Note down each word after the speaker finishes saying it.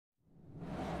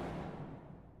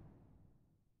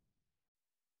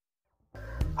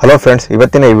Hello friends,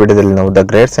 ಇವತ್ತಿನ ಈ ವಿಡಿಯೋದಲ್ಲಿ ನಾವು the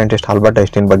great scientist Albert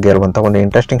Einstein ಬಗ್ಗೆ ಇರುವಂತಹ ಒಂದು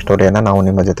ಇಂಟ್ರೆಸ್ಟಿಂಗ್ ಸ್ಟೋರಿಯನ್ನು ನಾವು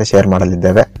ನಿಮ್ಮ ಜೊತೆ ಶೇರ್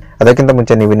ಮಾಡಲಿದ್ದೇವೆ. ಅದಕ್ಕಿಂತ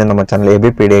ಮುಂಚೆ ನೀವು ಇನ್ನೂ ನಮ್ಮ ಚಾನಲ್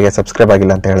ಎಬಿಪಿಡಿಯಾಗೆ ಸಬ್ಸ್ಕ್ರೈಬ್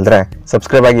ಆಗಿಲ್ಲ ಅಂತ ಹೇಳಿದ್ರೆ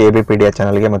ಸಬ್ಸ್ಕ್ರೈಬ್ ಆಗಿ ಎಬಿಪಿಡಿಯಾ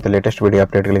ಚಾನಲ್ಗೆ ಮತ್ತು ಲೇಟೆಸ್ಟ್ ವಿಡಿಯೋ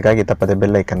ಅಪ್ಡೇಟ್ಗಳಿಗಾಗಿ ತಪ್ಪದೆ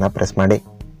ಬೆಲ್ ಐಕನ್ನ ಪ್ರೆಸ್ ಮಾಡಿ.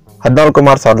 14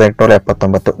 March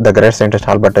 1879 the great scientist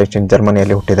Albert Einstein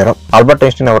ಜರ್ಮನಿಯಲ್ಲಿ ಹುಟ್ಟಿದರು. ಆಲ್ಬರ್ಟ್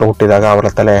ಐನ್ಸ್ಟೈನ್ ಅವರು ಹುಟ್ಟಿದಾಗ ಅವರ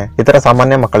ತಲೆ ಇತರ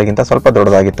ಸಾಮಾನ್ಯ ಮಕ್ಕಳಿಗಿಂತ ಸ್ವಲ್ಪ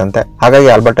ದೊಡ್ಡದಾಗಿತ್ತಂತೆ. ಹಾಗಾಗಿ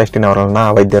ಆಲ್ಬರ್ಟ್ ಐನ್ಸ್ಟೈನ್ ಅವರನ್ನ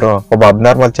ವೈದ್ಯರು ಒಬ್ಬ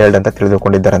ಅಬ್ನಾರ್ಮಲ್ ಚೈಲ್ಡ್ ಅಂತ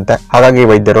ತಿಳಿದುಕೊಂಡಿದ್ದರಂತೆ. ಹಾಗಾಗಿ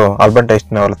ವೈದ್ಯರು ಆಲ್ಬರ್ಟ್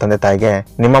ಐನ್ಸ್ಟೈನ್ ಅವರ ತಂದೆ ತಾಯಿಗೆ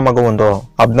ನಿಮ್ಮ ಮಗು ಒಂದು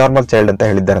ಅಬ್ನಾರ್ಮಲ್ ಚೈಲ್ಡ್ ಅಂತ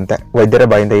ಹೇಳಿದ್ದರಂತೆ. ವೈದ್ಯರ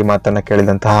ಬಾಯಿಂದ ಈ ಮಾತನ್ನ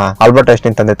ಕೇಳಿದಂತಹ ಆಲ್ಬರ್ಟ್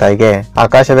ಐನ್ಸ್ಟೈನ್ ತಂದೆ ತಾಯಿಗೆ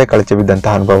ಆಕಾಶವೇ ಕಳಚಿ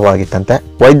ಬಿದ್ದಂತಹ ಅನುಭವವಾಗಿತ್ತಂತೆ.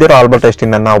 ವೈದ್ಯರು ಆಲ್ಬರ್ಟ್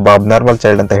ಐನ್ಸ್ಟೈನ್ ಅನ್ನ ಒಬ್ಬ ಅಬ್ನಾರ್ಮಲ್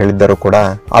ಚೈಲ್ಡ್ ಅಂತ ಹೇಳಿದ್ದರೂ ಕೂಡ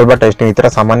ಆಲ್ಬರ್ಟ್ ಐನ್ಸ್ಟೈನ್ ಇತರ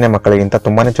ಸಾಮಾನ್ಯ ಮಕ್ಕಳಿಗಿಂತ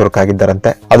ತುಂಬಾನೇ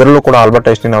ಚುರುಕಾಗಿದ್ದರಂತೆ. ಅದರಲ್ಲೂ ಕೂಡ ಆಲ್ಬರ್ಟ್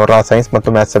ಐನ್ಸ್ಟೈನ್ ಅವರ ಸೈನ್ಸ್ ಮತ್ತು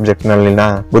ಮ್ಯಾಥ್ಸ್ ಸಬ್ಜೆಕ್ಟ್ ನಲ್ಲಿನ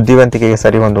ಬುದ್ಧಿವಂತಿಕೆಗೆ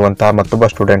ಸರಿ ಹೊಂದುವಂತಹ ಮತ್ತೊಬ್ಬ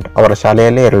ಸ್ಟೂಡೆಂಟ್ ಅವರ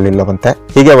ಶಾಲೆಯಲ್ಲೇ ಇರಲಿಲ್ಲವಂತೆ.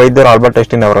 ಹೀಗೆ ವೈದ್ಯರು ಆಲ್ಬರ್ಟ್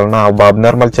ಐನ್ಸ್ಟೈನ್ ಅವರನ್ನ ಒಬ್ಬ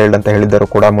ಅಬ್ನಾರ್ಮಲ್ ಚೈಲ್ಡ್ ಅಂತ ಹೇಳಿದ್ದರೂ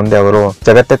ಕೂಡ ಮುಂದೆ ಅವರು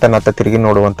ಜಗತ್ತೇ ತನ್ನತ್ತ ತಿರುಗಿ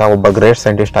ನೋಡುವಂತಹ ಒಬ್ಬ ಗ್ರೇಟ್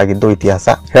ಸೈಂಟಿಸ್ಟ್ ಆಗಿದ್ದು ಇತಿಹಾಸ.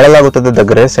 ಹೇಳಲಾಗುತ್ತದೆ the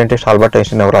great scientist Albert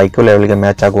Einstein ಅವರ ಐಕ್ಯೂ ಲೆವೆಲ್ಗೆ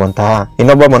ಮ್ಯಾಚ್ ಆಗುವಂತಹ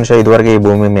ಇನ್ನೊಬ್ಬ ಮನುಷ್ಯ ಇದುವರೆಗೆ ಈ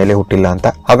ಭೂಮಿ ಮೇಲೆ ಹುಟ್ಟಿಲ್ಲ ಅಂತ.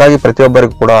 ಹಾಗಾಗಿ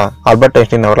ಪ್ರತಿಯೊಬ್ಬರಿಗೂ ಕೂಡ ಆಲ್ಬರ್ಟ್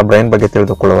ಐನ್ಸ್ಟೈನ್ ಅವರ ಬ್ರೈನ್ ಬಗ್ಗೆ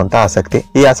ತಿಳಿದುಕೊಳ್ಳುವಂತಹ ಆಸಕ್ತಿ.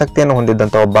 ಈ ಆಸಕ್ತಿಯನ್ನು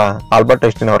ಹೊಂದಿದ್ದಂತ ಒಬ್ಬ ಆಲ್ಬರ್ಟ್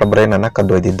ಐನ್ಸ್ಟೈನ್ ಅವರ ಬ್ರೈನ್ ಅನ್ನ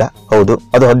ಕದ್ದೊಯ್ದಿದ್ದ. ಹೌದು,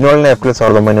 ಅದು 17 ಏಪ್ರಿಲ್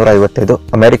 1955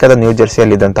 ಅಮೆರಿಕದ ನ್ಯೂ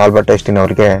ಜೆರ್ಸಿಯಲ್ಲಿದ್ದಂತ ಆಲ್ಬರ್ಟ್ ಐನ್ಸ್ಟೈನ್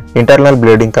ಅವರಿಗೆ ಇಂಟರ್ನಲ್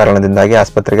ಬ್ಲೀಡಿಂಗ್ ಕಾರಣದಿಂದಾಗಿ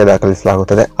ಆಸ್ಪತ್ರೆಗೆ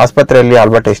ದಾಖಲಿಸಲಾಗುತ್ತದೆ. ಆಸ್ಪತ್ರೆಯಲ್ಲಿ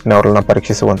ಆಲ್ಬರ್ಟ್ ಐನ್ಸ್ಟೈನ್ ಅವರನ್ನ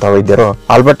ಪರೀಕ್ಷಿಸುವಂತಹ ವೈದ್ಯರು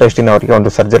ಆಲ್ಬರ್ಟ್ ಐನ್ಸ್ಟೈನ್ ಅವರಿಗೆ ಒಂದು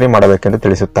ಸರ್ಜರಿ ಮಾಡಬೇಕೆಂದು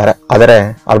ತಿಳಿಸುತ್ತಾರೆ. ಆದರೆ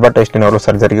ಆಲ್ಬರ್ಟ್ ಐನ್ಸ್ಟೈನ್ ಅವರು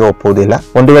ಸರ್ಜರಿಗೆ ಒಪ್ಪುವುದಿಲ್ಲ.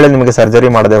 ಒಂದು ವೇಳೆ ನಿಮಗೆ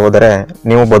ಸರ್ಜರಿ ಮಾಡದೆ ಹೋದರೆ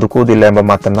ನೀವು ಬದುಕುವುದಿಲ್ಲ ಎಂಬ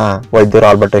ಮಾತನ್ನ ವೈದ್ಯರು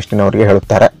ಆಲ್ಬರ್ಟ್ ಐನ್ಸ್ಟೈನ್ ಅವರಿಗೆ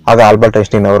ಹೇಳುತ್ತಾರೆ. ಆಗ ಆಲ್ಬರ್ಟ್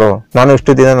ಐನ್ಸ್ಟೈನ್ ಅವರು, ನಾನು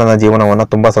ಇಷ್ಟು ದಿನ ನನ್ನ ಜೀವನವನ್ನು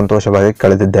ತುಂಬಾ ಸಂತೋಷವಾಗಿ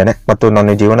ಕಳೆದಿದ್ದೇನೆ ಮತ್ತು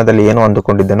ನಾನು ಜೀವನದಲ್ಲಿ ಏನು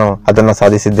ಅಂದುಕೊಂಡಿದ್ದೇನೋ ಅದನ್ನ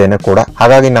ಸಾಧಿಸಿದ್ದೇನೆ ಕೂಡ.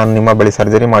 ಹಾಗಾಗಿ ನಾನು ನಿಮ್ಮ ಬಳಿ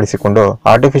ಸರ್ಜರಿ ಮಾಡಿಸಿಕೊಂಡು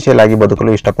ಆರ್ಟಿಫಿಷಿಯಲ್ ಆಗಿ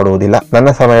ಬದುಕಲು ಇಷ್ಟಪಡುವುದಿಲ್ಲ. ನನ್ನ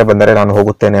ಸಮಯ ಬಂದರೆ ನಾನು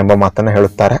ಹೋಗುತ್ತೇನೆ ಎಂಬ ಮಾತನ್ನ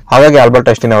ಹೇಳುತ್ತಾರೆ. ಹಾಗಾಗಿ ಆಲ್ಬರ್ಟ್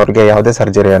ಐನ್ಸ್ಟೈನ್ ಅವರಿಗೆ ಯಾವುದೇ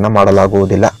ಸರ್ಜರಿಯನ್ನ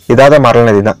ಮಾಡಲಾಗುವುದಿಲ್ಲ. ಇದಾದ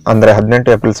ಮಾರನೇ ದಿನ ಅಂದ್ರೆ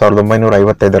 18 April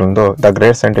 1955 the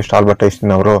great scientist Albert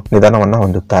Einstein ಅವರು ನಿಧನವನ್ನ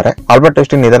ಹೊಂದುತ್ತಾರೆ. ಆಲ್ಬರ್ಟ್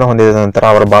ಐನ್ಸ್ಟೈನ್ ನಿಧನ ಹೊಂದಿದ ನಂತರ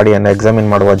ಅವರ ಬಾಡಿಯನ್ನು ಎಕ್ಸಾಮಿನ್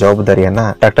ಮಾಡುವ ಜವಾಬ್ದಾರಿಯನ್ನ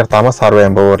ಡಾಕ್ಟರ್ ಥಾಮಸ್ ಹಾರ್ವೆ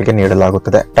ಎಂಬುವರಿಗೆ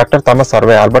ನೀಡಲಾಗುತ್ತದೆ. Doctor Thomas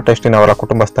Harvey Albert Einstein ಅವರ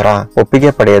ಕುಟುಂಬಸ್ಥರ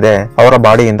ಒಪ್ಪಿಗೆ ಪಡೆಯದೆ ಅವರ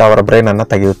ಬಾಡಿಯಿಂದ ಅವರ ಬ್ರೈನ್ ಅನ್ನ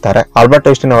ತೆಗೆಯುತ್ತಾರೆ. ಆಲ್ಬರ್ಟ್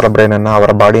ಐನ್ಸ್ಟೈನ್ ಅವರ ಬ್ರೈನ್ ಅನ್ನ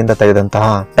ಅವರ ಬಾಡಿಯಿಂದ ತೆಗೆದಂತಹ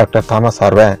ಡಾಕ್ಟರ್ ಥಾಮಸ್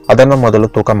ಹಾರ್ವೆ ಅದನ್ನು ಮೊದಲು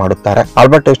ತೂಕ ಮಾಡುತ್ತಾರೆ.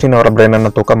 ಆಲ್ಬರ್ಟ್ ಐನ್ಸ್ಟೈನ್ ಅವರ ಬ್ರೈನ್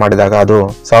ಅನ್ನು ತೂಕ ಮಾಡಿದಾಗ ಅದು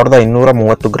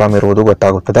 1230 ಗ್ರಾಂ ಇರುವುದು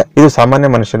ಗೊತ್ತಾಗುತ್ತದೆ. ಇದು ಸಾಮಾನ್ಯ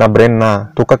ಮನುಷ್ಯನ ಬ್ರೈನ್ ನ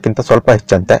ತೂಕಕ್ಕಿಂತ ಸ್ವಲ್ಪ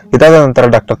ಹೆಚ್ಚಂತೆ. ಇದಾದ ನಂತರ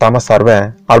doctor Thomas Harvey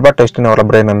Albert Einstein ಅವರ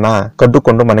ಬ್ರೈನ್ ಅನ್ನ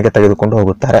ಕದ್ದುಕೊಂಡು ಮನೆಗೆ ತೆಗೆದುಕೊಂಡು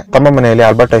ಹೋಗುತ್ತಾರೆ. ತಮ್ಮ ಮನೆಯಲ್ಲಿ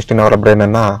ಆಲ್ಬರ್ಟ್ ಐನ್ಸ್ಟೈನ್ ಅವರ ಬ್ರೈನ್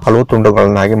ಅನ್ನ ಹಲವು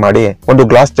ತುಂಡುಗಳನ್ನಾಗಿ ಮಾಡಿ ಒಂದು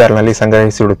ಗ್ಲಾಸ್ ಜಾರ್ ನಲ್ಲಿ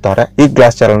ಸಂಗ್ರಹಿಸಿ ಇಡುತ್ತಾರೆ. ಈ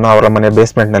ಗ್ಲಾಸ್ ಜಾರ್ ಅನ್ನು ಅವರ ಮನೆ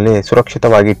ಬೇಸ್ಮೆಂಟ್ ನಲ್ಲಿ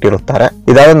ಸುರಕ್ಷಿತವಾಗಿ ಇಟ್ಟಿರುತ್ತಾರೆ.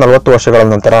 ಇದಾದ 40 ವರ್ಷಗಳ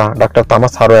ನಂತರ ಡಾಕ್ಟರ್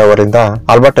ಥಾಮಸ್ ಹಾರ್ವೆ ಅವರಿಂದ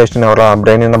ಆಲ್ಬರ್ಟ್ ಐನ್ಸ್ಟೈನ್ ಅವರ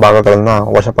ಬ್ರೈನಿನ ಭಾಗಗಳನ್ನ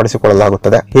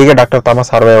ವಶಪಡಿಸಿಕೊಳ್ಳಲಾಗುತ್ತದೆ. ಹೀಗೆ ಡಾಕ್ಟರ್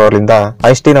ಥಾಮಸ್ ಹಾರ್ವೆ ಅವರಿಂದ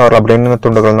ಐನ್ಸ್ಟೈನ್ ಅವರ ಬ್ರೈನಿನ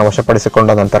ತುಂಡುಗಳನ್ನು ವಶಪಡಿಸಿಕೊಂಡ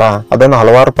ನಂತರ ಅದನ್ನು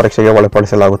ಹಲವಾರು ಪರೀಕ್ಷೆಗೆ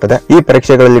ಒಳಪಡಿಸಲಾಗುತ್ತದೆ. ಈ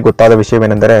ಪರೀಕ್ಷೆಗಳಲ್ಲಿ ಗೊತ್ತಾದ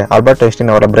ವಿಷಯವೇನೆಂದರೆ ಆಲ್ಬರ್ಟ್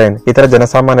ಐನ್ಸ್ಟೈನ್ ಅವರ ಬ್ರೈನ್ ಇತರ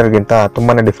ಜನಸಾಮಾನ್ಯರಿಗಿಂತ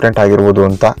ತುಂಬಾನೇ ಡಿಫರೆಂಟ್ ಆಗಿರುವುದು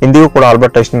ಅಂತ. ಇಂದಿಗೂ ಕೂಡ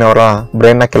ಆಲ್ಬರ್ಟ್ ಐನ್ಸ್ಟೈನ್ ಅವರ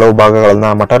ಬ್ರೈನ್ ನ ಕೆಲವು ಭಾಗಗಳನ್ನ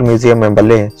ಮಟರ್ ಮ್ಯೂಸಿಯಂ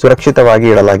ಎಂಬಲ್ಲಿ ಸುರಕ್ಷಿತವಾಗಿ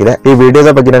ಇಡಲಾಗಿದೆ. ಈ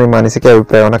ವಿಡಿಯೋದ ಬಗ್ಗೆ ನಿಮ್ಮ ಅನಿಸಿಕೆ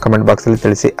ಅಭಿಪ್ರಾಯವನ್ನ ಕಮೆಂಟ್ ಬಾಕ್ಸ್ ಅಲ್ಲಿ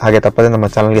ತಿಳಿಸಿ. ಹಾಗೆ ತಪ್ಪದೆ ನಮ್ಮ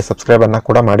ಚಾನಲ್ಗೆ ಸಬ್ಸ್ಕ್ರೈಬ್ ಅನ್ನ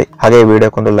ಕೂಡ ಮಾಡಿ. ಹಾಗೆ ಈ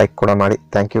ವಿಡಿಯೋಕ್ಕೊಂದು ಲೈಕ್ ಕೂಡ ಮಾಡಿ.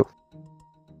 Thank you.